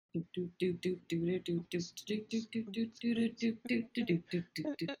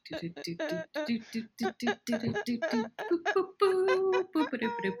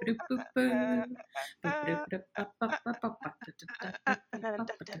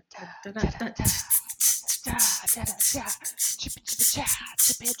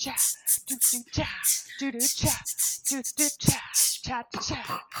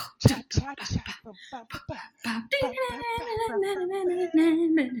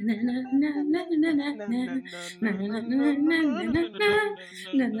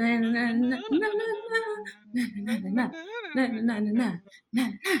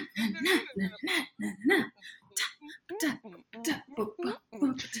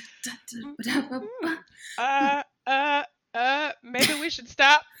Maybe we should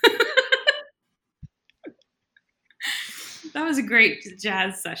stop. That was a great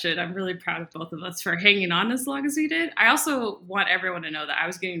jazz session. I'm really proud of both of us for hanging on as long as we did. I also want everyone to know that I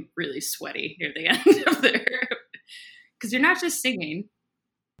was getting really sweaty near the end of there. Because you're not just singing.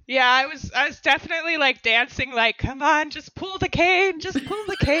 Yeah, I was definitely like dancing like, come on, just pull the cane, just pull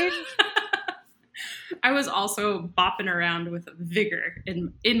the cane. I was also bopping around with vigor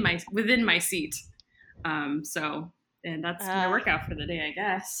within my seat. And that's my workout for the day, I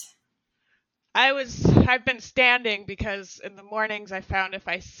guess. I've been standing because in the mornings I found if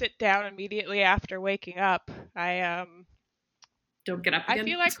I sit down immediately after waking up, I don't get up again. I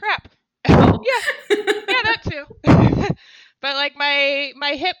feel like crap. Oh. yeah, that too. But like my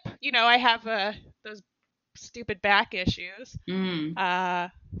hip, I have those stupid back issues.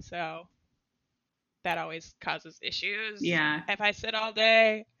 So that always causes issues. Yeah. If I sit all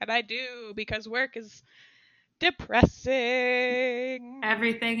day, and I do because work is depressing.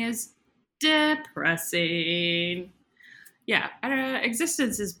 Everything is depressing. Yeah, I don't know.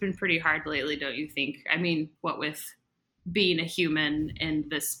 Existence has been pretty hard lately, don't you think? I mean, what with being a human in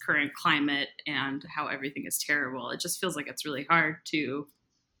this current climate and how everything is terrible, it just feels like it's really hard to,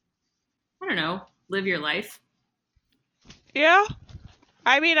 I don't know, live your life. Yeah.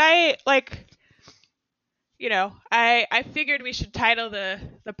 I mean, I figured we should title the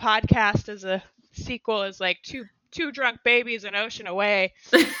podcast as a sequel as like two drunk babies an ocean away.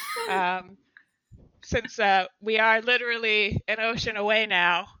 Since we are literally an ocean away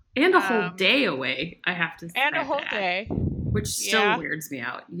now. And a whole day away, I have to say. And a whole day. Which still weirds me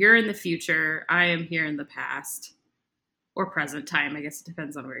out. You're in the future. I am here in the past. Or present time. I guess it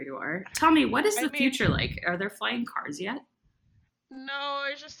depends on where you are. Tell me, what is the future like? Are there flying cars yet? No,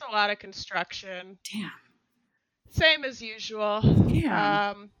 there's just a lot of construction. Damn. Same as usual.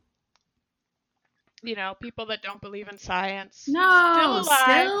 Damn. People that don't believe in science. No, still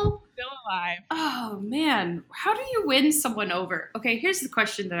alive. Still alive. Oh, man. How do you win someone over? Okay, here's the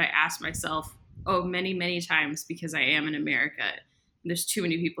question that I ask myself, many, many times because I am in America. And there's too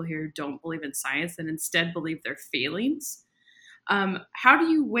many people here who don't believe in science and instead believe their feelings. How do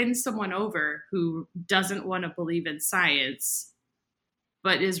you win someone over who doesn't want to believe in science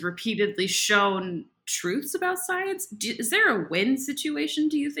but is repeatedly shown truths about science? Is there a win situation,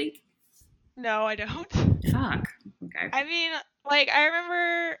 do you think? No, I don't. Fuck. Okay. I mean, like, I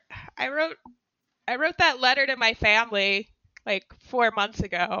remember I wrote that letter to my family like 4 months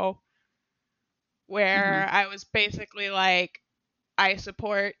ago where I was basically like, I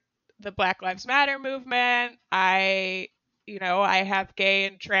support the Black Lives Matter movement. I have gay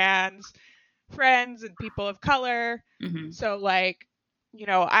and trans friends and people of color. So like,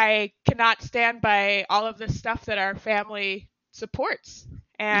 I cannot stand by all of this stuff that our family supports.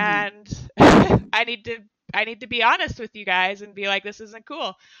 And I need to be honest with you guys and be like, this isn't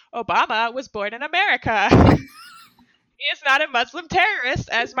cool. Obama was born in America. He is not a Muslim terrorist,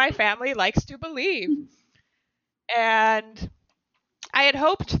 as my family likes to believe. And I had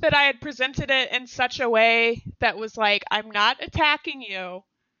hoped that I had presented it in such a way that was like, I'm not attacking you.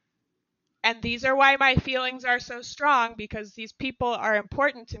 And these are why my feelings are so strong, because these people are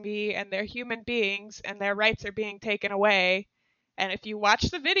important to me and they're human beings and their rights are being taken away. And if you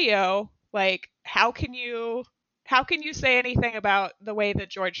watch the video, like, how can you say anything about the way that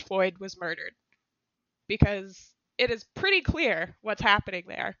George Floyd was murdered? Because it is pretty clear what's happening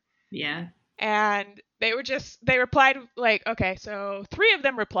there. Yeah. And they replied like, okay, so 3 of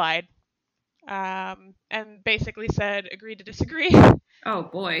them replied, and basically said, agree to disagree. Oh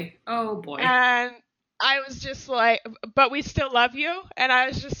boy. And I was just like, but we still love you. And I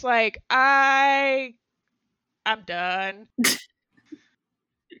was just like, I'm done.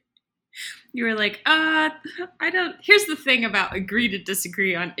 You were like, here's the thing about agree to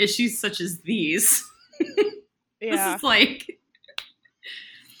disagree on issues such as these. Yeah. This is like,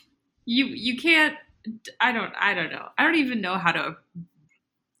 you can't, I don't know. I don't even know how to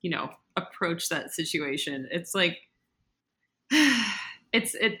approach that situation. It's like,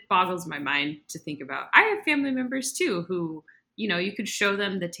 it boggles my mind to think about. I have family members too who, you could show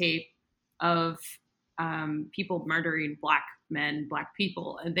them the tape of people murdering black men, black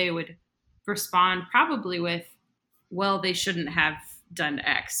people, and they would respond probably with, well, they shouldn't have done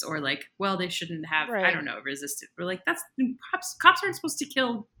X, or like, well, they shouldn't have, Right. I don't know, resisted. We're like, cops aren't supposed to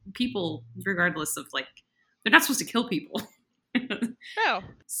kill people regardless of, like, they're not supposed to kill people. No.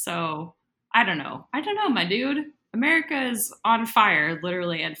 So I don't know, my dude. America is on fire,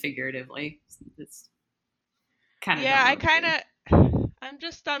 literally and figuratively. It's kind of, yeah. I'm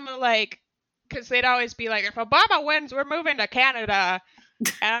just done with, like, because they'd always be like, if Obama wins, we're moving to Canada,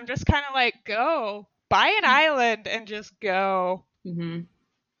 and I'm just kind of like, go buy an island and just go. Mm-hmm.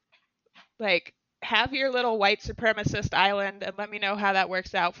 Like, have your little white supremacist island and let me know how that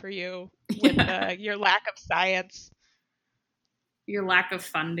works out for you with your lack of science. Your lack of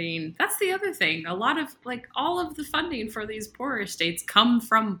funding. That's the other thing. A lot of, like, all of the funding for these poorer states come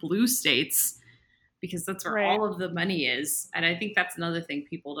from blue states, because that's where all of the money is. And I think that's another thing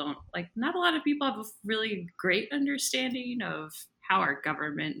people don't, like, not a lot of people have a really great understanding of how our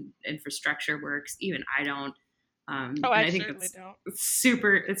government infrastructure works. Even I don't. I think certainly don't.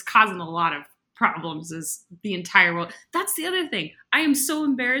 It's causing a lot of problems as the entire world. That's the other thing. I am so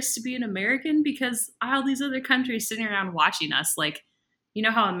embarrassed to be an American because all these other countries sitting around watching us. Like, you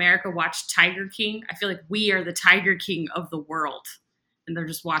know how America watched Tiger King? I feel like we are the Tiger King of the world, and they're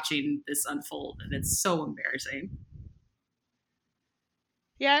just watching this unfold, and it's so embarrassing.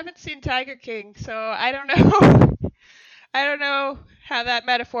 Yeah, I haven't seen Tiger King, so I don't know. I don't know how that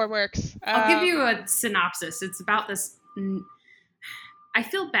metaphor works. I'll give you a synopsis. It's about this. I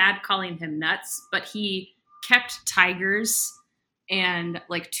feel bad calling him nuts, but he kept tigers, and,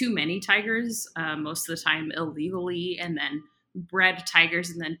 like, too many tigers, most of the time illegally, and then bred tigers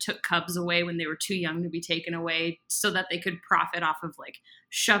and then took cubs away when they were too young to be taken away so that they could profit off of, like,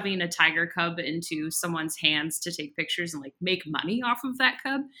 shoving a tiger cub into someone's hands to take pictures and, like, make money off of that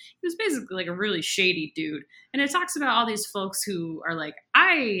cub. He was basically, like, a really shady dude. And it talks about all these folks who are like,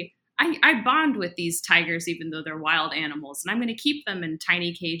 I bond with these tigers even though they're wild animals, and I'm going to keep them in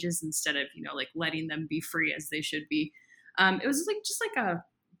tiny cages instead of, like, letting them be free as they should be. It was like just like a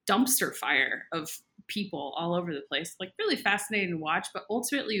dumpster fire of people all over the place. Like, really fascinating to watch, but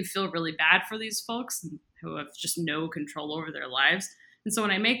ultimately you feel really bad for these folks who have just no control over their lives. And so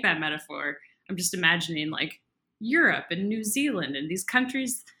when I make that metaphor, I'm just imagining, like, Europe and New Zealand and these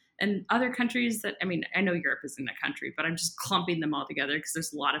countries and other countries that, I mean, I know Europe isn't a country, but I'm just clumping them all together because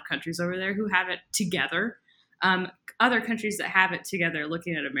there's a lot of countries over there who have it together. Other countries that have it together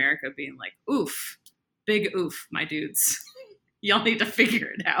looking at America being like, oof, big oof, my dudes. Y'all need to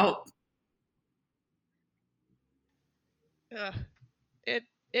figure it out. It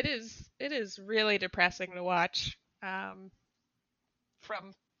is really depressing to watch from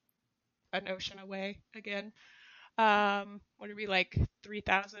an ocean away again. What are we, like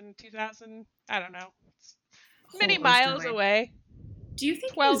 3,000, 2,000? I don't know. It's many miles away. Do you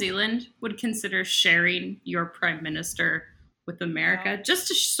think New Zealand would consider sharing your prime minister with America just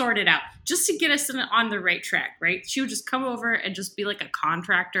to sort it out, just to get us on the right track, right? She would just come over and just be like a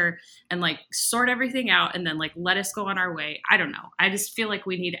contractor and, like, sort everything out and then, like, let us go on our way. I don't know. I just feel like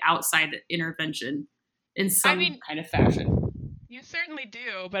we need outside intervention in some kind of fashion. You certainly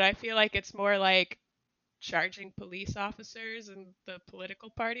do, but I feel like it's more like charging police officers and the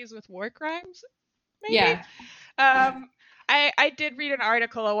political parties with war crimes. Maybe. Yeah. I did read an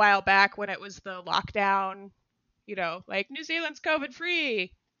article a while back when it was the lockdown, like, New Zealand's COVID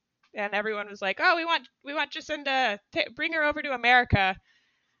free, and everyone was like, oh, we want Jacinda, bring her over to America.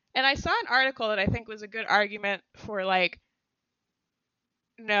 And I saw an article that I think was a good argument for, like,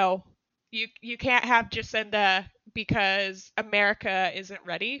 no, you can't have Jacinda because America isn't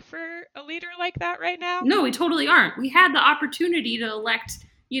ready for a leader like that right now. No, we totally aren't. We had the opportunity to elect,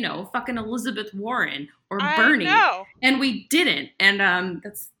 fucking Elizabeth Warren or Bernie, and we didn't. And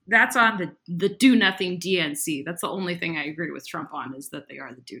that's on the do nothing DNC. That's the only thing I agree with Trump on, is that they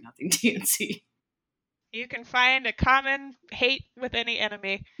are the do nothing DNC. You can find a common hate with any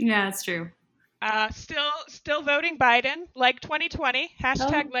enemy. Yeah, that's true. Still voting Biden, like 2020.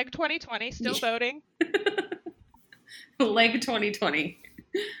 Hashtag like 2020. Still voting. Like 2020.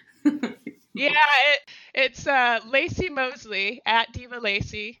 Yeah, it's Lacey Mosley at Diva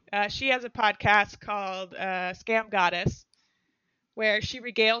Lacey. She has a podcast called Scam Goddess, where she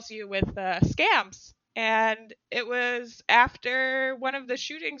regales you with scams. And it was after one of the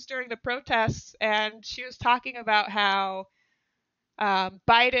shootings during the protests, and she was talking about how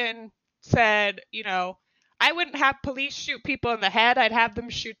Biden said, I wouldn't have police shoot people in the head. I'd have them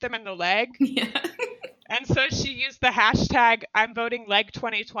shoot them in the leg. Yeah. And so she used the hashtag I'm voting leg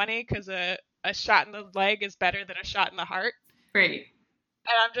 2020 because a shot in the leg is better than a shot in the heart. Right.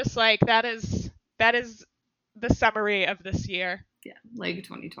 And I'm just like, that is the summary of this year. Yeah, leg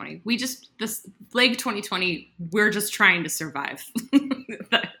 2020. This leg 2020, we're just trying to survive.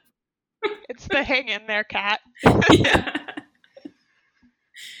 It's the hang in there, cat. Yeah.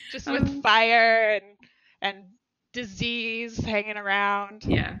 Just with fire and disease hanging around.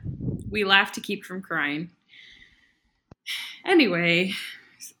 Yeah. We laugh to keep from crying. Anyway,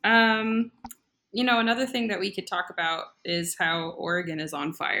 another thing that we could talk about is how Oregon is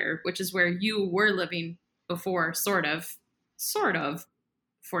on fire, which is where you were living before, sort of,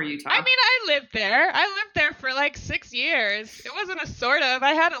 before Utah. I mean, I lived there. I lived there for like 6 years. It wasn't a sort of.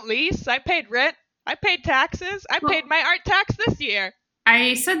 I had a lease. I paid rent. I paid taxes. I paid my art tax this year.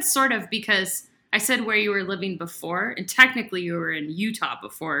 I said sort of because I said where you were living before, and technically you were in Utah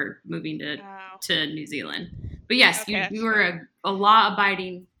before moving to New Zealand. But yes, okay, you were a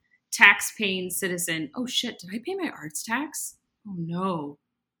law-abiding, tax-paying citizen. Oh shit, did I pay my arts tax? Oh no.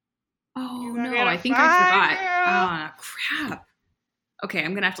 Oh no, I think I forgot. Ah, crap. Okay,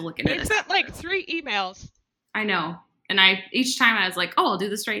 I'm gonna have to look into this. They sent like 3 emails. I know. And each time I was like, oh, I'll do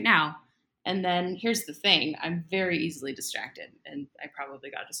this right now. And then here's the thing. I'm very easily distracted. And I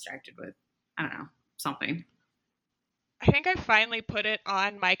probably got distracted with, I don't know, something. I think I finally put it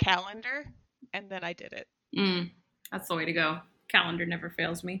on my calendar and then I did it. That's the way to go. Calendar never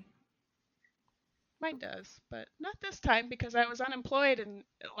fails me. Mine does, but not this time because I was unemployed and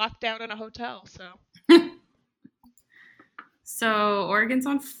locked down in a hotel, so. So Oregon's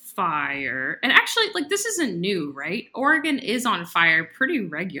on fire. And actually, like, this isn't new, right? Oregon is on fire pretty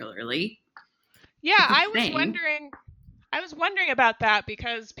regularly. Yeah, I was wondering about that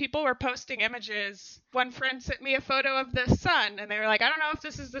because people were posting images. One friend sent me a photo of the sun and they were like, I don't know if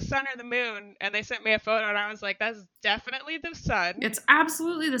this is the sun or the moon. And they sent me a photo and I was like, that's definitely the sun. It's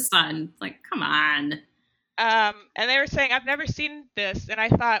absolutely the sun. Like, come on. And they were saying, I've never seen this. And I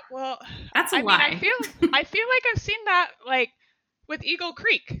thought, well, that's a lie. I feel like I've seen that like with Eagle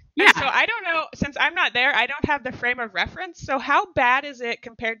Creek. Yeah. And so I don't know, since I'm not there, I don't have the frame of reference. So how bad is it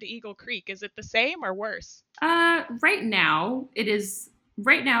compared to Eagle Creek? Is it the same or worse? Right now,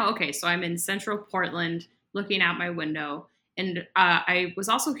 okay, so I'm in central Portland looking out my window. And I was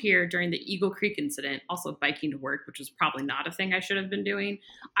also here during the Eagle Creek incident, also biking to work, which was probably not a thing I should have been doing.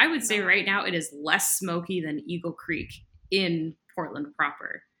 I would say right now it is less smoky than Eagle Creek in Portland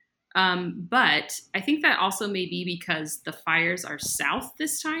proper. But I think that also may be because the fires are south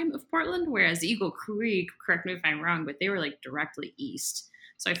this time of Portland, whereas Eagle Creek, correct me if I'm wrong, but they were like directly east.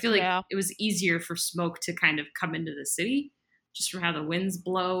 So I feel like it was easier for smoke to kind of come into the city just from how the winds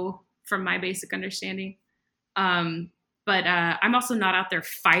blow from my basic understanding. But I'm also not out there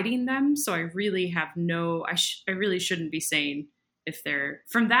fighting them. So I really have I really shouldn't be saying if they're,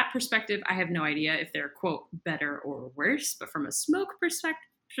 from that perspective, I have no idea if they're, quote, better or worse. But from a smoke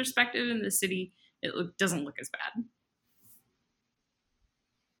perspective in the city, it doesn't look as bad.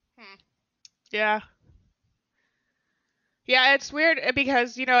 Yeah. Yeah, it's weird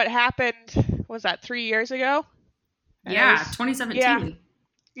because, it happened, was that 3 years ago? And 2017.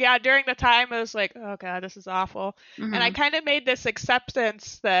 Yeah, during the time, it was like, oh, God, this is awful. Mm-hmm. And I kind of made this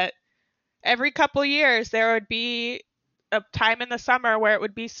acceptance that every couple years there would be a time in the summer where it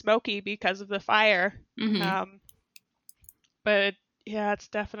would be smoky because of the fire. Mm-hmm. But, yeah, it's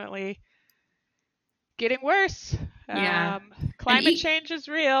definitely getting worse. Yeah. Climate change is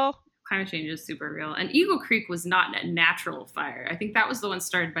real. Climate change is super real. And Eagle Creek was not a natural fire. I think that was the one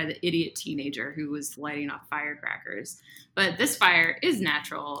started by the idiot teenager who was lighting off firecrackers. But this fire is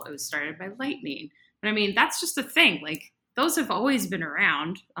natural. It was started by lightning. But I mean, that's just a thing. Like, those have always been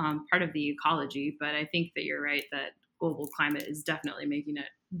around, part of the ecology. But I think that you're right that global climate is definitely making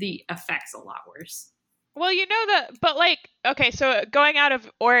the effects a lot worse. Well, but like, okay, so going out of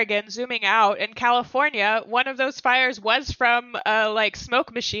Oregon, zooming out, in California, one of those fires was from a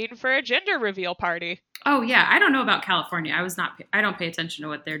smoke machine for a gender reveal party. Oh yeah, I don't know about California. I don't pay attention to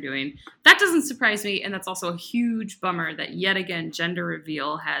what they're doing. That doesn't surprise me, and that's also a huge bummer that yet again gender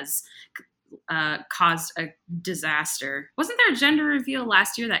reveal has caused a disaster. Wasn't there a gender reveal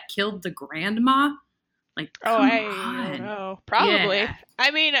last year that killed the grandma? I don't know. Probably. Yeah.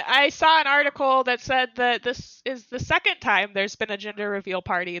 I mean, I saw an article that said that this is the second time there's been a gender reveal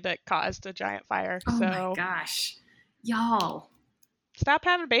party that caused a giant fire. Oh my gosh. Y'all. Stop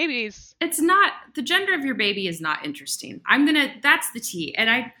having babies. It's not, the gender of your baby is not interesting. That's the tea.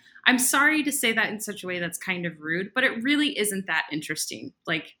 And I'm sorry to say that in such a way that's kind of rude, but it really isn't that interesting.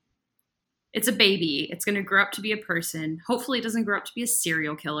 Like, it's a baby. It's going to grow up to be a person. Hopefully it doesn't grow up to be a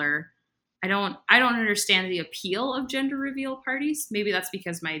serial killer. I don't understand the appeal of gender reveal parties. Maybe that's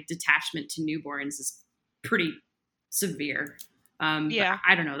because my detachment to newborns is pretty severe. Yeah.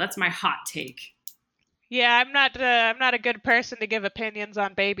 I don't know. That's my hot take. Yeah, I'm not a good person to give opinions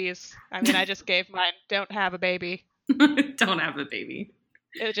on babies. I mean, I just gave mine. Don't have a baby. Don't have a baby.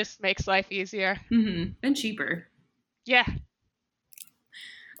 It just makes life easier. Mm-hmm. And cheaper. Yeah.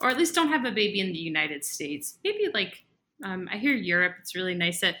 Or at least don't have a baby in the United States. Maybe like, I hear Europe, it's really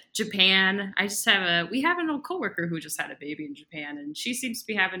nice. At Japan, we have an old coworker who just had a baby in Japan, and she seems to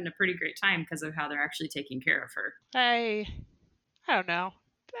be having a pretty great time because of how they're actually taking care of her. I don't know.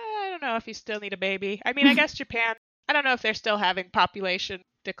 I don't know if you still need a baby. I mean, I guess Japan, I don't know if they're still having population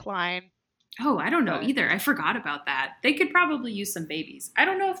decline. Oh, I don't know either. I forgot about that. They could probably use some babies. I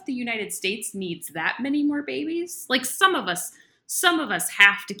don't know if the United States needs that many more babies. Like some of us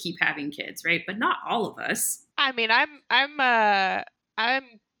have to keep having kids, right? But not all of us. I mean, I'm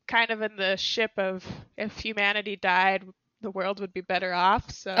kind of in the ship of if humanity died, the world would be better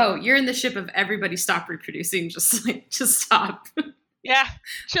off. So Oh, you're in the ship of everybody stop reproducing, just stop. Yeah,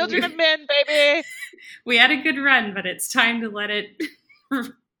 children of men, baby. We had a good run, but it's time to let it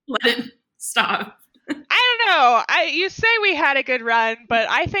stop. I don't know. You say we had a good run, but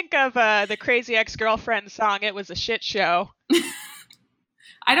I think of the Crazy Ex-Girlfriend song. It was a shit show.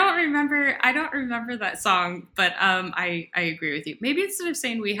 I don't remember that song, but I agree with you. Maybe instead of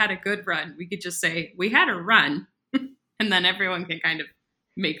saying we had a good run, we could just say we had a run, and then everyone can kind of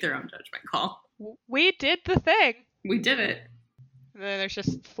make their own judgment call. We did the thing. We did it. And then there's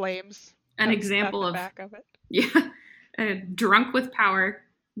just flames. An example of back of it. Yeah, drunk with power.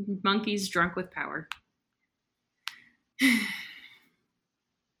 Monkeys drunk with power.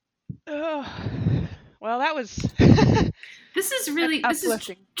 Oh, well, that was. This is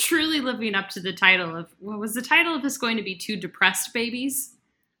truly living up to the title of. What was the title of this going to be? Two depressed babies,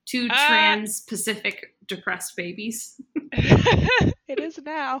 two trans-Pacific depressed babies. It is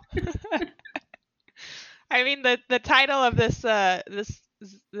now. I mean, the title of this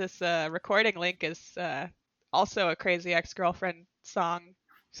recording link is also a Crazy Ex-Girlfriend song,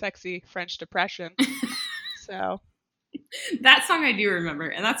 "Sexy French Depression." So that song I do remember,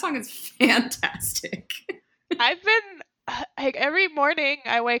 and that song is fantastic. I've been like every morning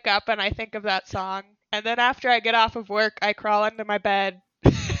I wake up and I think of that song, and then after I get off of work, I crawl into my bed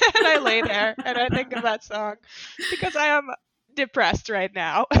and I lay there and I think of that song because I am depressed right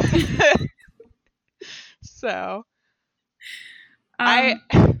now. So I've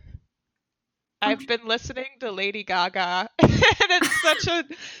been listening to Lady Gaga, and it's such a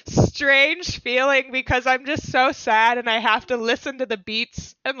strange feeling because I'm just so sad and I have to listen to the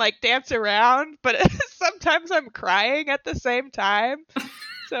beats and like dance around, but sometimes I'm crying at the same time.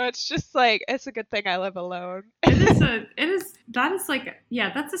 So it's just like, it's a good thing I live alone. That's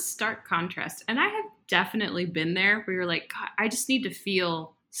a stark contrast. And I have definitely been there where you're like, God, I just need to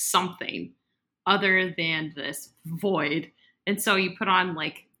feel something other than this void. And so you put on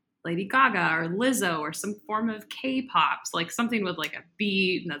like Lady Gaga or Lizzo or some form of K-pops, like something with like a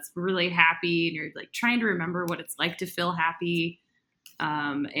beat and that's really happy, and you're like trying to remember what it's like to feel happy.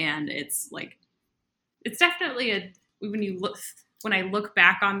 And it's like, it's definitely when I look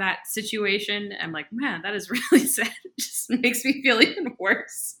back on that situation, I'm like, man, that is really sad. It just makes me feel even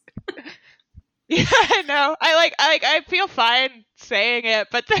worse. Yeah, I know. I feel fine saying it,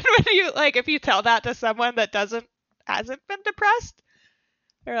 but then when you if you tell that to someone that hasn't been depressed,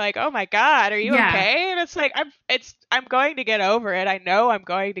 they're like, "Oh my God, are you okay?" And it's like, I'm going to get over it. I know I'm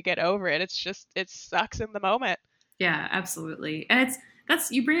going to get over it. It's just, it sucks in the moment. Yeah, absolutely. And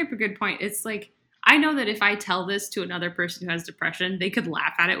you bring up a good point. It's like, I know that if I tell this to another person who has depression, they could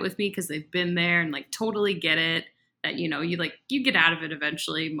laugh at it with me because they've been there and like totally get it, that, you get out of it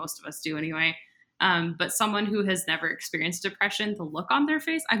eventually. Most of us do anyway. But someone who has never experienced depression, the look on their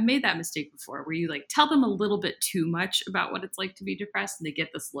face, I've made that mistake before where you like tell them a little bit too much about what it's like to be depressed. And they get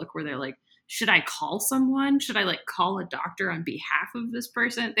this look where they're like, should I call someone? Should I like call a doctor on behalf of this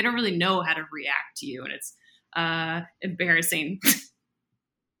person? They don't really know how to react to you. And it's embarrassing.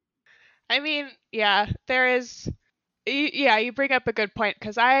 I mean, yeah, you bring up a good point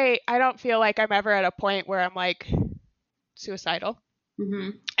because I don't feel like I'm ever at a point where I'm like suicidal. Mm-hmm.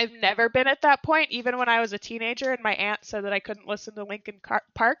 I've never been at that point, even when I was a teenager and my aunt said that I couldn't listen to Linkin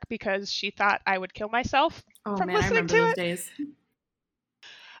Park because she thought I would kill myself from listening to it. I remember those days.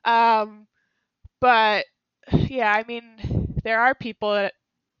 But yeah, I mean, there are people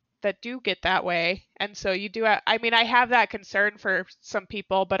that do get that way, and so you do. I mean, I have that concern for some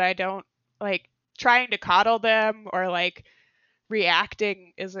people, but I don't like trying to coddle them or like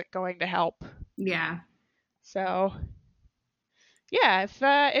reacting isn't going to help. Yeah. So, yeah,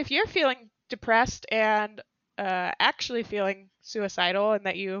 if you're feeling depressed and actually feeling suicidal and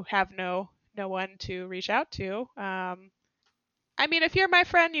that you have no one to reach out to, I mean, if you're my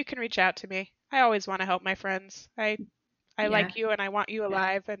friend, you can reach out to me. I always want to help my friends. I Yeah. like you and I want you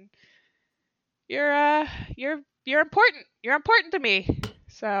alive, and you're important. You're important to me.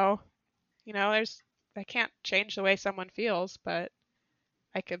 So, I can't change the way someone feels, but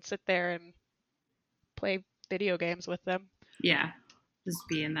I can sit there and play video games with them. Yeah. Just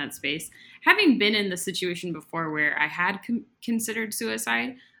be in that space. Having been in the situation before where I had considered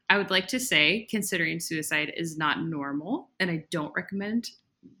suicide, I would like to say considering suicide is not normal, and I don't recommend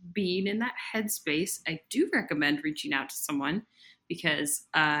being in that headspace. I do recommend reaching out to someone because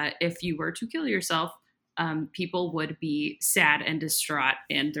if you were to kill yourself, people would be sad and distraught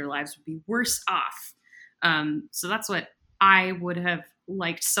and their lives would be worse off. So that's what I would have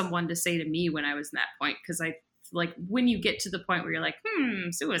liked someone to say to me when I was in that point, because I like when you get to the point where you're like,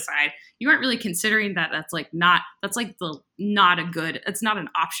 suicide, you aren't really considering that. It's not an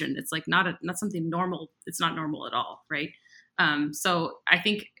option. It's like not something normal. It's not normal at all. Right. So I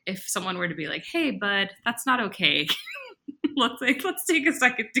think if someone were to be like, hey, bud, that's not okay. let's take a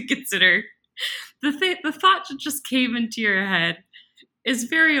second to consider the thought that just came into your head is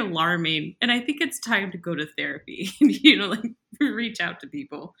very alarming. And I think it's time to go to therapy, reach out to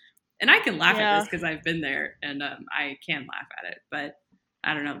people. And I can laugh at this because I've been there, and I can laugh at it. But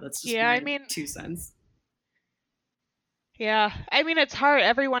I don't know. That's just my 2 cents. Yeah. I mean, it's hard.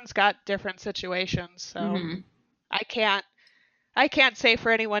 Everyone's got different situations. So I can't say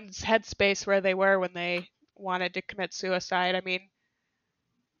for anyone's headspace where they were when they wanted to commit suicide. I mean,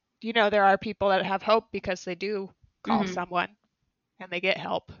 there are people that have hope because they do call someone and they get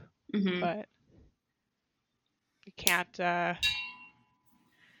help. But you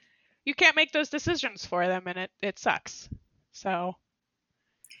can't make those decisions for them, and it sucks. So,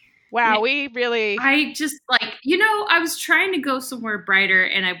 wow, we really... I just I was trying to go somewhere brighter,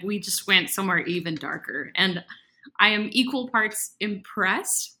 and we just went somewhere even darker. And I am equal parts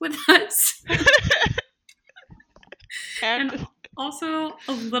impressed with us. and also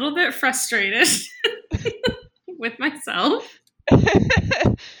a little bit frustrated with myself.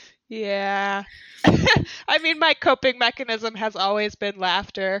 Yeah. I mean, my coping mechanism has always been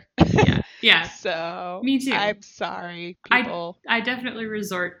laughter. Yeah. So me too. I'm sorry, people. I definitely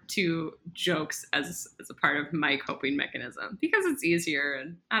resort to jokes as a part of my coping mechanism because it's easier,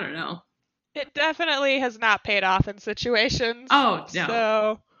 and I don't know. It definitely has not paid off in situations. Oh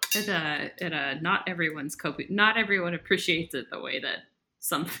no. So not everyone's coping. Not everyone appreciates it the way that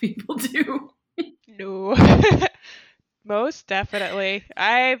some people do. No. Most definitely.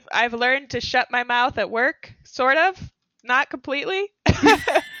 I've learned to shut my mouth at work, sort of, not completely.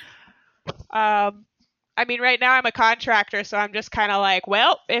 I mean, right now I'm a contractor, so I'm just kind of like,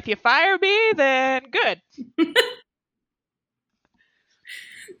 well, if you fire me, then good.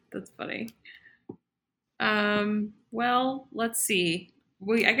 That's funny. Well, let's see.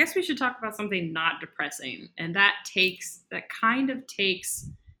 I guess we should talk about something not depressing, and that kind of takes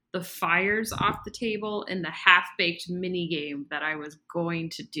the fires off the table in the half-baked mini game that I was going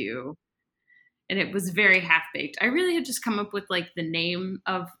to do. And it was very half-baked. I really had just come up with the name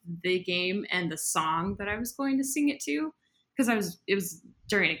of the game and the song that I was going to sing it to, because it was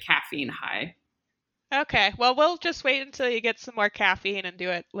during a caffeine high. Okay, well, we'll just wait until you get some more caffeine and do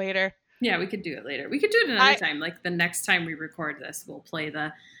it later. Yeah, we could do it later. We could do it another time. Like the next time we record this, we'll play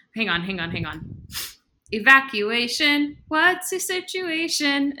the hang on. Evacuation, what's the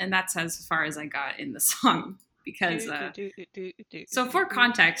situation? And that's as far as I got in the song. Because so for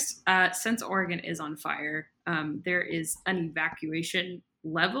context, since Oregon is on fire, there is an evacuation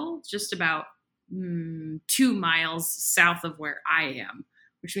level just about 2 miles south of where I am,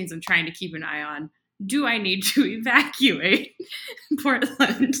 which means I'm trying to keep an eye on, do I need to evacuate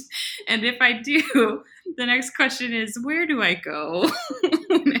Portland? And if I do, the next question is, where do I go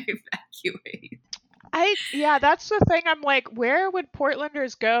when I evacuate? Yeah, that's the thing. I'm like, where would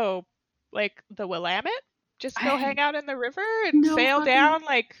Portlanders go? Like the Willamette? Just go hang out in the river and sail down?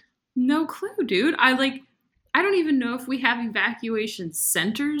 No clue, dude. I don't even know if we have evacuation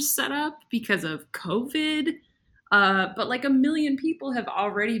centers set up because of COVID. But 1 million people have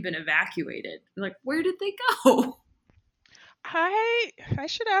already been evacuated. Where did they go? I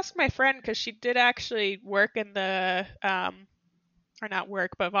should ask my friend, because she did actually work in the or not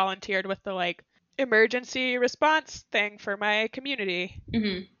work, but volunteered with the emergency response thing for my community.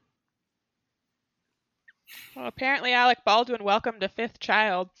 Mm-hmm. Well, apparently Alec Baldwin welcomed a 5th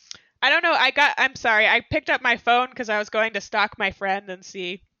child. I don't know. I'm sorry. I picked up my phone because I was going to stalk my friend and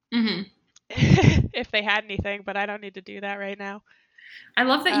see Mm-hmm. if they had anything, but I don't need to do that right now. I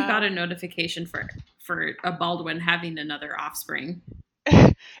love that you got a Um, notification for a Baldwin having another offspring.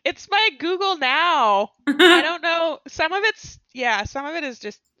 it's my Google Now. I don't know. Some of it is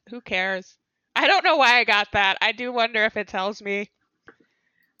just who cares. I don't know why I got that. I do wonder if it tells me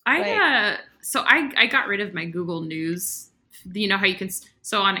like, I got rid of my Google News. You know how you can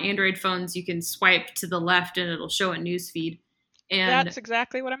so on Android phones you can swipe to the left and it'll show a news feed. And that's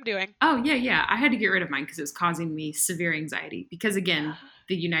exactly what I'm doing. oh yeah, I had to get rid of mine because it was causing me severe anxiety. Because again,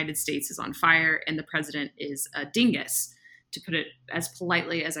 the United States is on fire and the president is a dingus, to put it as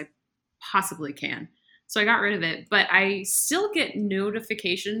politely as I possibly can. So I got rid of it, but I still get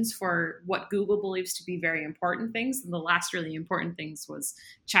notifications for what Google believes to be very important things. And the last really important things was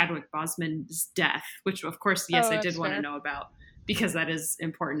Chadwick Boseman's death, which of course, yes, Oh, I did that's want to fair. know about because that is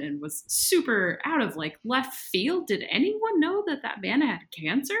important and was super out of like left field. Did anyone know that that man had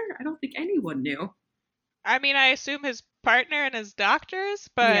cancer? I don't think anyone knew. I mean, I assume his partner and his doctors,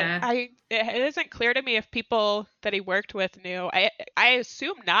 but Yeah. it isn't clear to me if people that he worked with knew. I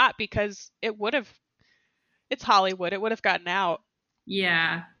assume not because it's Hollywood. It would have gotten out.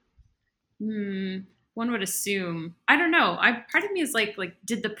 Yeah. Hmm. One would assume. I don't know. I part of me is like,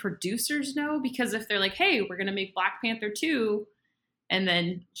 did the producers know? Because if they're like, hey, we're gonna make Black Panther 2, and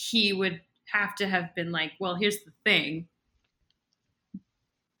then he would have to have been like, well, here's the thing.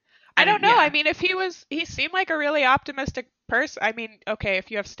 I I don't don't know. I yeah. mean, he seemed like a really optimistic person. I mean, okay,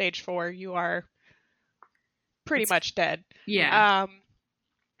 if you have stage 4, you are pretty It's much dead. yeah. Um,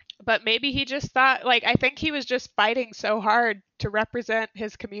 but maybe he just thought, like, I think he was just fighting so hard to represent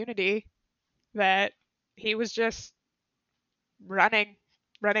his community that he was just running,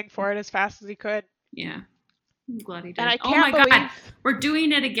 running for it as fast as he could. Yeah. I'm glad he And did. I Oh can't my god. believe We're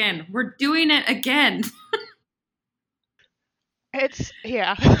doing it again. We're doing it again. it's,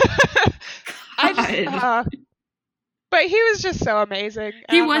 yeah. I just, God. but he was just so amazing.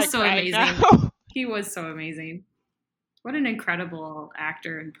 And He I'm was like so crying amazing. now. He was so amazing. What an incredible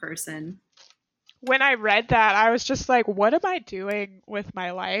actor in person. When I read that, I was just like, what am I doing with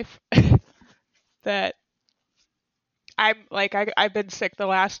my life? That I'm like, I've been sick the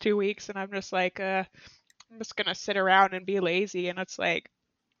last 2 weeks and I'm just like, I'm just gonna sit around and be lazy. And it's like,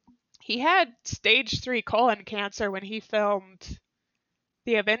 he had stage 3 colon cancer when he filmed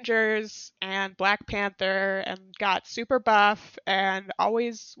the Avengers and Black Panther and got super buff and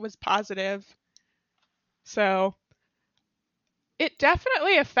always was positive. So it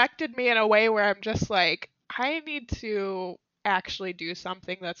definitely affected me in a way where I'm just like, I need to actually do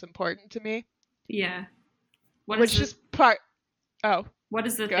something that's important to me, Yeah. What is which the is part. Oh, what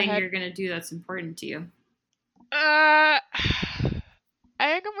is the go thing ahead. you're gonna do that's important to you? I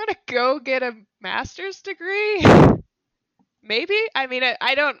think I'm gonna go get a master's degree. Maybe. I mean,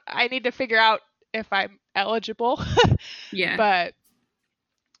 I don't. I need to figure out if I'm eligible, Yeah. but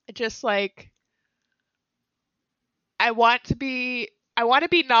just like I want to be. I want to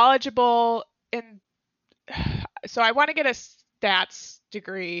be knowledgeable in. So I want to get a stats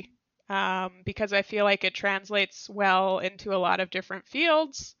degree because I feel like it translates well into a lot of different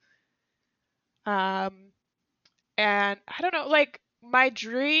fields. Um, and I don't know, like my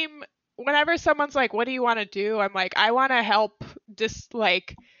dream. Whenever someone's like, "What do you want to do?" I'm like, I want to help just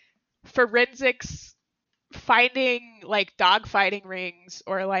like forensics finding like dogfighting rings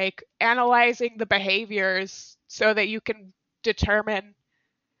or like analyzing the behaviors so that you can determine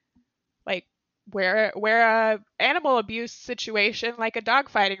like where a animal abuse situation like a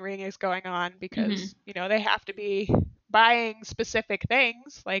dogfighting ring is going on Mm-hmm. because they have to be buying specific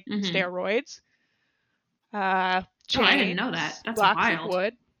things like Mm-hmm. steroids, Oh, I didn't know that. chains, That's blocks of wild.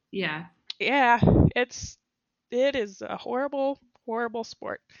 wood. Yeah. Yeah, it is a horrible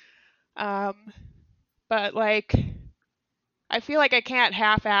sport. um but like I feel like I can't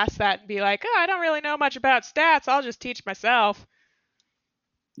half-ass that and be like, oh, I don't really know much about stats. I'll just teach myself.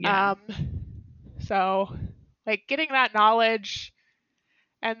 Yeah. Um, so, like, getting that knowledge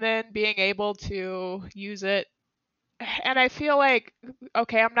and then being able to use it. And I feel like,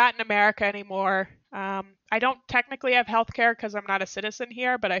 okay, I'm not in America anymore. I don't technically have healthcare because I'm not a citizen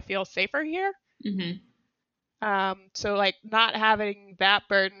here, but I feel safer here. Mm-hmm. So, like, not having that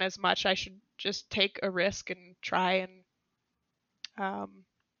burden as much, I should just take a risk and try and um,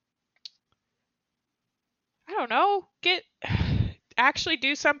 I don't know, get actually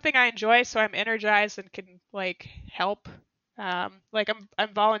do something I enjoy so I'm energized and can like help. Like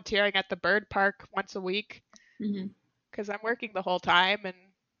I'm volunteering at the bird park once a week Mm-hmm. because I'm working the whole time and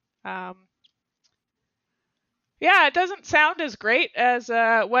um Yeah, it doesn't sound as great as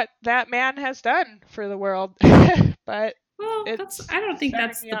what that man has done for the world, but Well, it's I don't think setting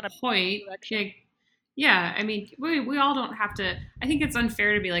that's me the on a point. direction. Yeah, yeah, I mean, we all don't have to. I think it's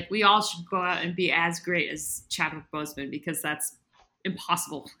unfair to be like, we all should go out and be as great as Chadwick Boseman because that's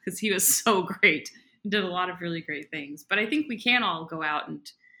impossible because he was so great and did a lot of really great things. But I think we can all go out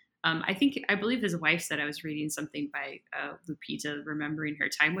and I believe his wife said I was reading something by Lupita remembering her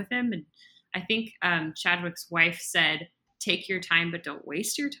time with him. And I think Chadwick's wife said, take your time, but don't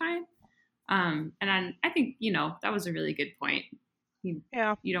waste your time. I think, that was a really good point.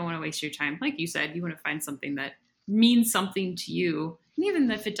 Yeah. You don't want to waste your time. Like you said, you want to find something that means something to you. And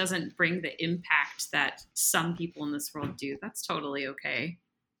even if it doesn't bring the impact that some people in this world do, that's totally okay.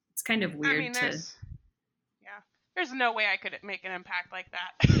 It's kind of weird there's no way I could make an impact like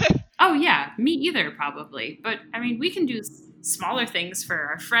that. Oh, yeah, me either, probably. But, I mean, we can do smaller things for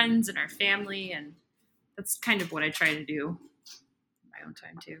our friends and our family, and that's kind of what I try to do in my own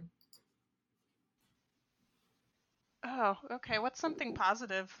time, too. Oh, okay. What's something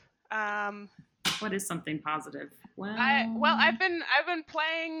positive? What is something positive? I've been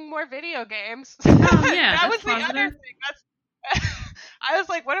playing more video games. Oh yeah, That that's was the positive. other thing. I was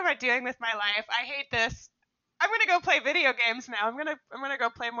like, what am I doing with my life? I hate this. I'm gonna go play video games now. I'm gonna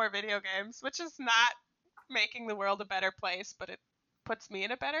go play more video games, which is not making the world a better place, but it puts me in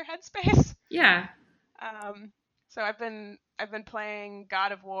a better headspace. Yeah. So I've been playing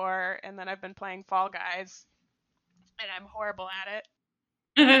God of War, and then I've been playing Fall Guys, and I'm horrible at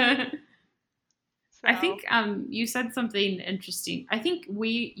it. So. I think you said something interesting. I think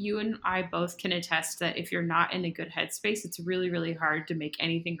you and I both can attest that if you're not in a good headspace, it's really, really hard to make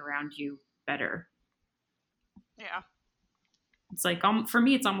anything around you better. Yeah. It's like, for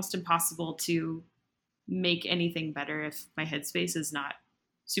me, it's almost impossible to make anything better if my headspace is not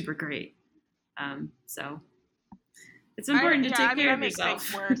super great. So it's important to take care of yourself.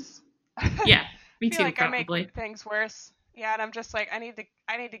 Things worse. Yeah, me too. Like probably. I make things worse. Yeah, and I'm just like, I need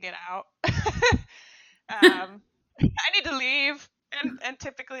to get out. I need to leave, and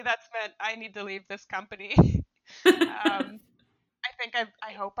typically that's meant I need to leave this company. I think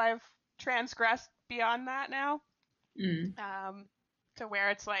I hope I've transgressed beyond that now. To where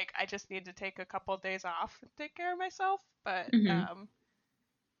it's like I just need to take a couple of days off and take care of myself, but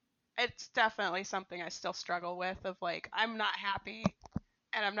it's definitely something I still struggle with, of like, I'm not happy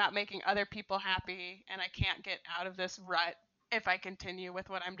and I'm not making other people happy, and I can't get out of this rut if I continue with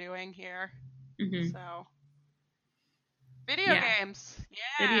what I'm doing here. So video games.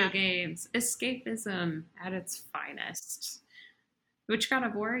 Yeah. Video games. Escapism at its finest. Which God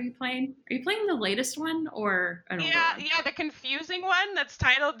of War are you playing? Are you playing the latest one or an older one? Yeah, the confusing one that's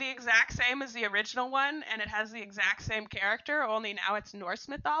titled the exact same as the original one, and it has the exact same character, only now it's Norse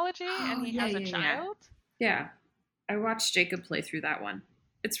mythology, and he has a child. Yeah. I watched Jacob play through that one.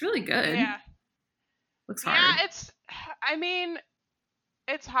 It's really good. Yeah. Looks hard. Yeah,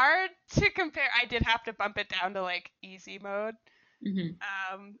 it's hard to compare. I did have to bump it down to like easy mode.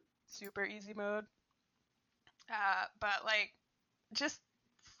 Super easy mode. But like,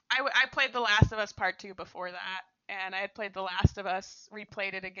 I played The Last of Us Part 2 before that, and I had played The Last of Us,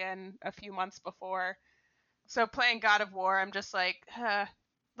 replayed it again a few months before. So playing God of War, I'm just like, The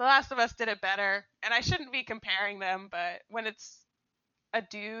Last of Us did it better, and I shouldn't be comparing them, but when it's a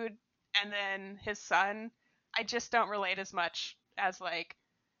dude and then his son, I just don't relate as much as like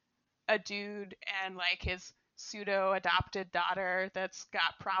a dude and like his pseudo adopted daughter that's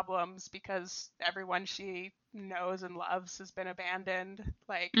got problems because everyone she knows and loves has been abandoned,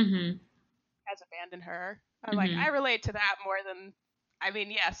 like has abandoned her. I'm like, I relate to that more than, I mean,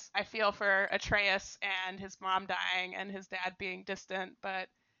 yes, I feel for Atreus and his mom dying and his dad being distant, but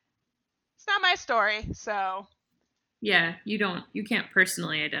it's not my story, so. Yeah, you can't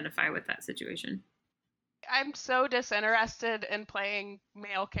personally identify with that situation. I'm so disinterested in playing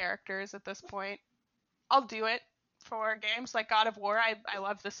male characters at this point. I'll do it for games like God of War. I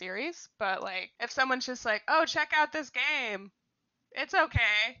love the series, but like, if someone's just like, oh, check out this game, it's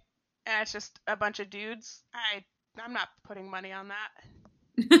okay, and it's just a bunch of dudes, I'm not putting money on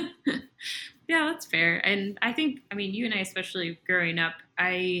that. Yeah, that's fair. And I think, I mean, you and I, especially growing up,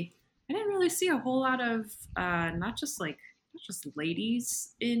 I didn't really see a whole lot of not just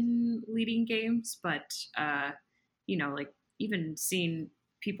ladies in leading games, but like even seeing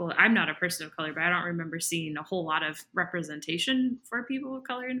people. I'm not a person of color, but I don't remember seeing a whole lot of representation for people of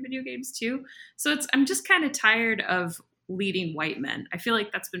color in video games too. So I'm just kind of tired of leading white men. I feel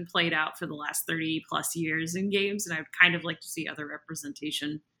like that's been played out for the last 30 plus years in games, and I'd kind of like to see other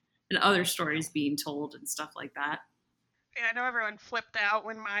representation and other stories being told and stuff like that. Yeah, I know everyone flipped out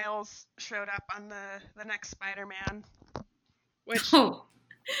when Miles showed up on the next Spider-Man, which Oh,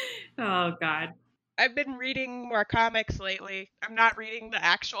 oh God. I've been reading more comics lately. I'm not reading the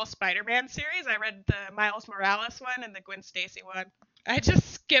actual Spider-Man series. I read the Miles Morales one and the Gwen Stacy one. I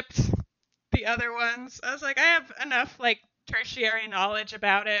just skipped the other ones. I was like, I have enough like tertiary knowledge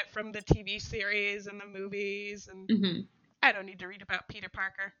about it from the TV series and the movies, and Hmm. I don't need to read about Peter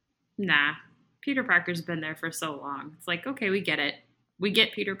Parker. Nah, Peter Parker's been there for so long. It's like, okay, we get it. We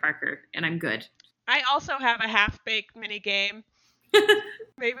get Peter Parker, and I'm good. I also have a half-baked mini game.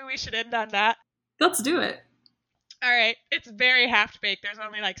 Maybe we should end on that. Let's do it. All right, it's very half-baked. There's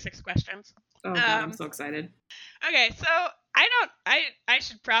only like 6 questions. Oh God, I'm so excited. Okay, so I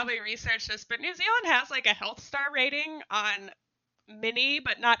should probably research this, but New Zealand has like a health star rating on many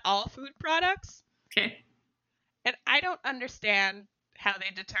but not all food products, Okay. and I don't understand how they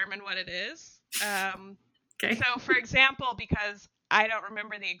determine what it is. Okay. So for example, because I don't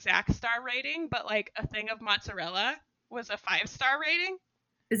remember the exact star rating, but like a thing of mozzarella was a 5-star rating.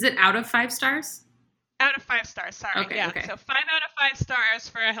 Is it out of 5 stars? Out of 5 stars, sorry. Okay, yeah. okay. So 5 out of 5 stars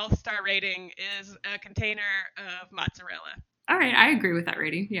for a health star rating is a container of mozzarella. All right, I agree with that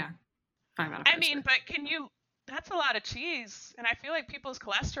rating. Yeah. 5 out of 5 I mean, stars. but that's a lot of cheese, and I feel like people's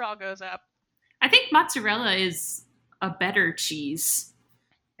cholesterol goes up. I think mozzarella is a better cheese.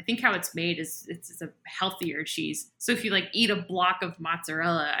 I think how it's made is it's a healthier cheese. So if you like eat a block of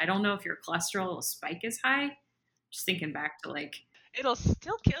mozzarella, I don't know if your cholesterol will spike as high. Just thinking back to like, It'll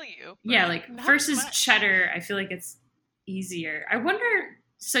still kill you. yeah, like not versus much. cheddar, I feel like it's easier. I wonder.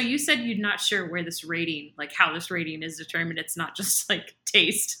 So you said you're not sure where this rating, like how this rating is determined. It's not just like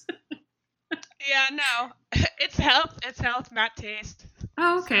taste. Yeah, no. It's health. It's health, not taste.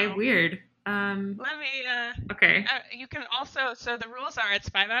 Oh, okay, So- weird. Let me, Okay, you can also, so the rules are it's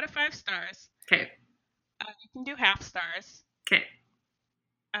 5 out of 5 stars. okay, You can do half stars. okay,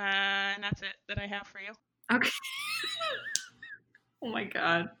 And that's it that I have for you. okay. Oh my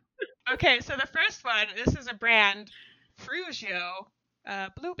God. Okay, so the first one, this is a brand, Frugio,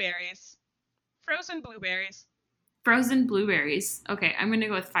 blueberries. Frozen blueberries. Frozen blueberries. Okay, I'm gonna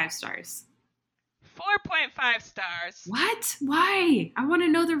go with 5 stars. 4.5 stars. What? Why? I want to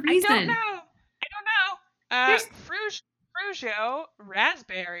know the reason. I don't know. Here's- Frugio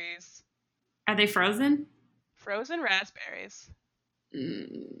raspberries. Are they frozen? Frozen raspberries.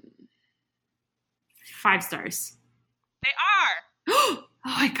 5 stars. They are. Oh,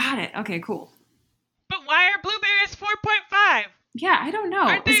 I got it. Okay, cool. But why are blueberries 4.5? Yeah, I don't know.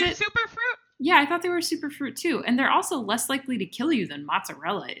 Aren't they Is it? superfruit? Yeah, I thought they were superfruit too, and they're also less likely to kill you than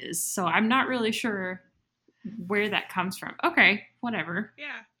mozzarella is. So I'm not really sure where that comes from. Okay, whatever.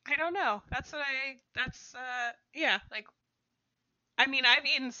 Yeah, I don't know. Yeah, like, I mean, I've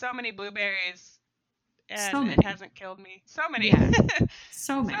eaten so many blueberries, and So it many. hasn't killed me. So many. Yeah.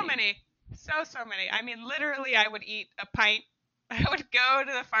 So many. So many. So many. I mean, literally, I would eat a pint. I would go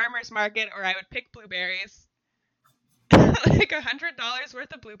to the farmer's market, or I would pick blueberries. Like $100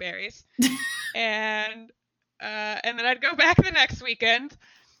 worth of blueberries. And then I'd go back the next weekend,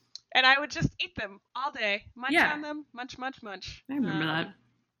 and I would just eat them all day. Munch Yeah. on them. Munch, munch, munch. I remember that.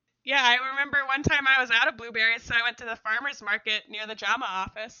 Yeah, I remember one time I was out of blueberries, so I went to the farmer's market near the JAMA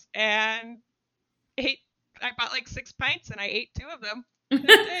office and I bought like 6 pints and I ate 2 of them that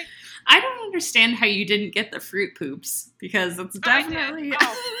day. I don't understand how you didn't get the fruit poops because it's I did. definitely.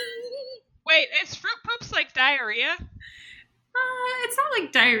 Wait, is fruit poops like diarrhea? It's not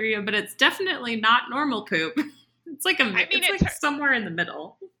like diarrhea, but it's definitely not normal poop. It's like it's like somewhere in the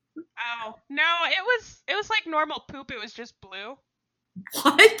middle. Oh, no, it was like normal poop, it was just blue.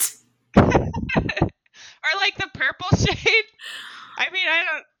 What? Or like the purple shade. I mean,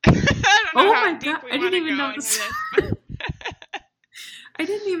 I don't know Oh how my deep God, we I didn't wanna even go know into this. this. I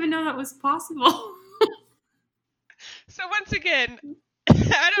didn't even know that was possible. So once again,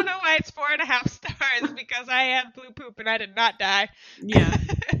 I don't know why it's 4.5 stars because I had blue poop and I did not die. Yeah.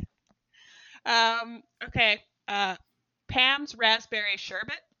 Okay. Pam's raspberry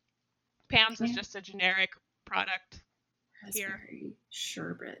sherbet. Pam's is Pam- just a generic product. Here. Raspberry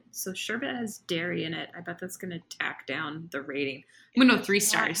sherbet. So sherbet has dairy in it. I bet that's going to tack down the rating. It I'm going to go does 3 not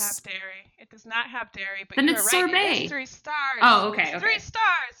stars. have dairy. It does not have dairy, but Then you it's are right. It sorbet. is 3 stars. Oh, okay, It's okay. 3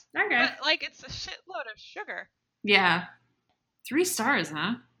 stars. Okay. But like it's a shitload of sugar. Yeah. 3 stars,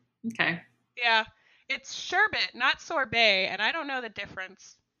 huh? Okay. Yeah. It's sherbet, not sorbet, and I don't know the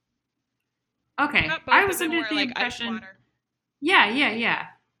difference. Okay. But both I of was them under were the like impression. ice water. Yeah.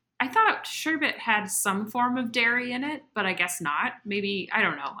 I thought sherbet had some form of dairy in it, but I guess not. Maybe, I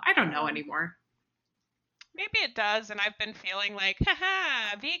don't know. I don't know anymore. Maybe it does, and I've been feeling like,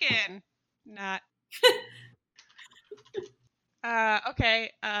 haha, vegan. Not.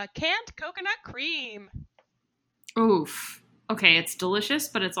 Okay. Canned coconut cream. Oof. Okay, it's delicious,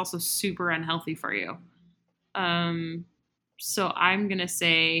 but it's also super unhealthy for you. So I'm gonna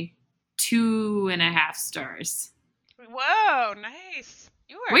say 2.5 stars. Whoa, nice.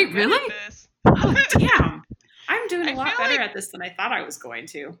 You are Wait, good really? at this. Oh, damn. I'm doing a I lot feel better like, at this than I thought I was going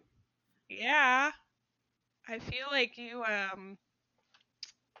to. yeah, I feel like you,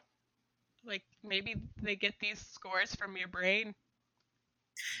 like maybe they get these scores from your brain.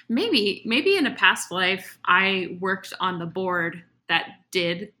 Maybe in a past life I worked on the board that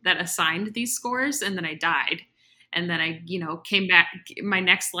assigned these scores, and then I died. And then I, came back. My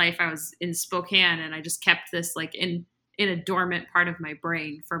next life I was in Spokane, and I just kept this like in a dormant part of my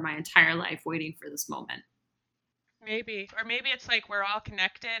brain for my entire life, waiting for this moment. Maybe. Or maybe it's like we're all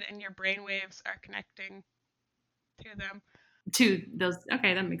connected and your brain waves are connecting to them. To those,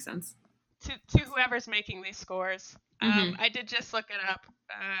 okay, that makes sense. To whoever's making these scores. Mm-hmm. I did just look it up.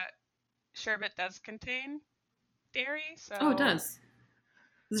 Sherbet does contain dairy, so Oh, it does.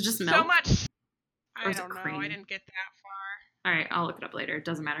 Is it just so milk? much. Or I is it don't know. cream? I didn't get that far. All right, I'll look it up later. It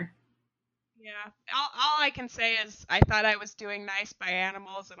doesn't matter. Yeah. All I can say is I thought I was doing nice by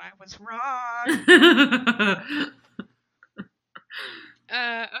animals and I was wrong.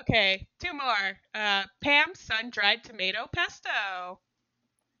 Okay, two more. Pam's sun-dried tomato pesto.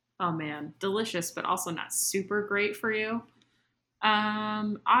 Oh man, delicious, but also not super great for you.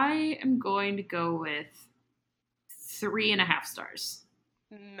 I am going to go with 3.5 stars.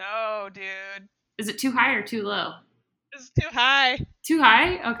 No, dude. Is it too high or too low? This is too high. Too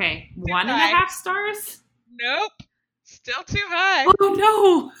high? Okay. Too 1.5 high. stars? Nope. Still too high.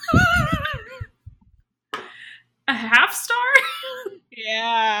 Oh no. A half star?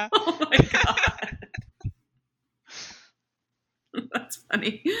 Yeah. Oh my god. That's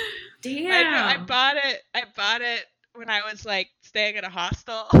funny. Damn. I bought it when I was like staying at a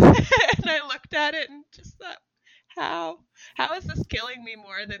hostel and I looked at it and just thought, how is this killing me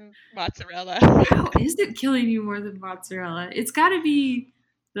more than mozzarella? How is it killing you more than mozzarella? It's got to be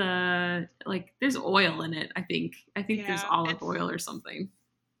there's oil in it, I think. Yeah, there's olive oil or something.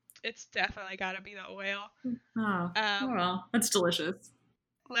 It's definitely got to be the oil. Oh, well, that's delicious.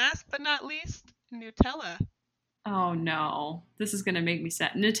 Last but not least, Nutella. Oh no, this is going to make me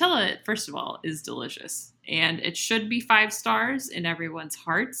sad. Nutella, first of all, is delicious, and it should be 5 stars in everyone's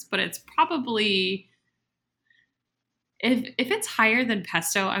hearts, but it's probably, if it's higher than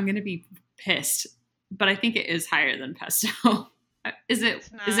pesto, I'm going to be pissed. But I think it is higher than pesto. Is it?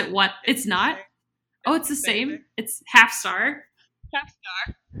 Is it what? It's not. Oh, it's the same. It's half star. Half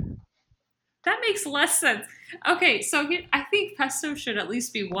star. That makes less sense. Okay, so I think pesto should at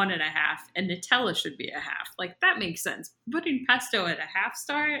least be 1.5, and Nutella should be a half. Like, that makes sense. Putting pesto at a half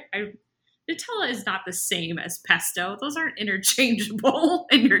star, Nutella is not the same as pesto. Those aren't interchangeable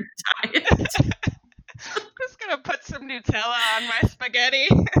in your diet. I'm just gonna put some Nutella on my spaghetti.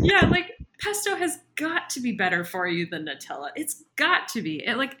 Yeah, like, pesto has got to be better for you than Nutella. It's got to be.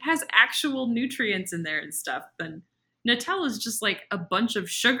 It like has actual nutrients in there and stuff. Then Nutella is just like a bunch of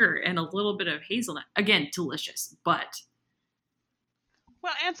sugar and a little bit of hazelnut. Again, delicious, but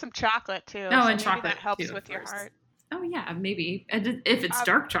well, and some chocolate too. Oh, so and chocolate that helps too, with your heart. Oh yeah, maybe if it's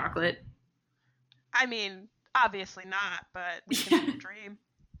dark chocolate. I mean, obviously not, but we can dream.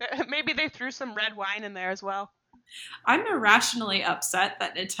 Maybe they threw some red wine in there as well. I'm irrationally upset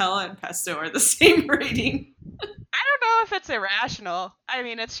that Nutella and pesto are the same rating. I don't know if it's irrational. I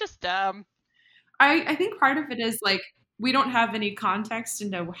mean, it's just dumb. I think part of it is like we don't have any context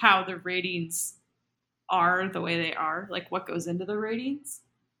into how the ratings are the way they are, like what goes into the ratings.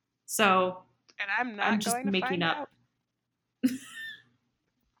 So, and I'm just making up.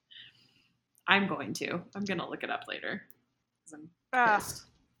 I'm going to look it up later. I'm pissed.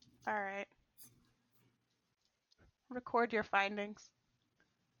 All right. Record your findings.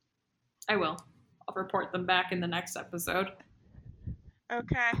 I will. I'll report them back in the next episode.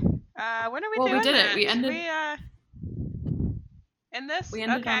 Okay. When are we doing we did that? it. We ended. In this? We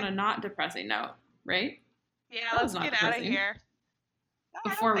ended on a not depressing note, right? Yeah, let's get out of here.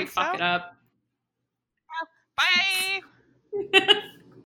 Before we fuck it up.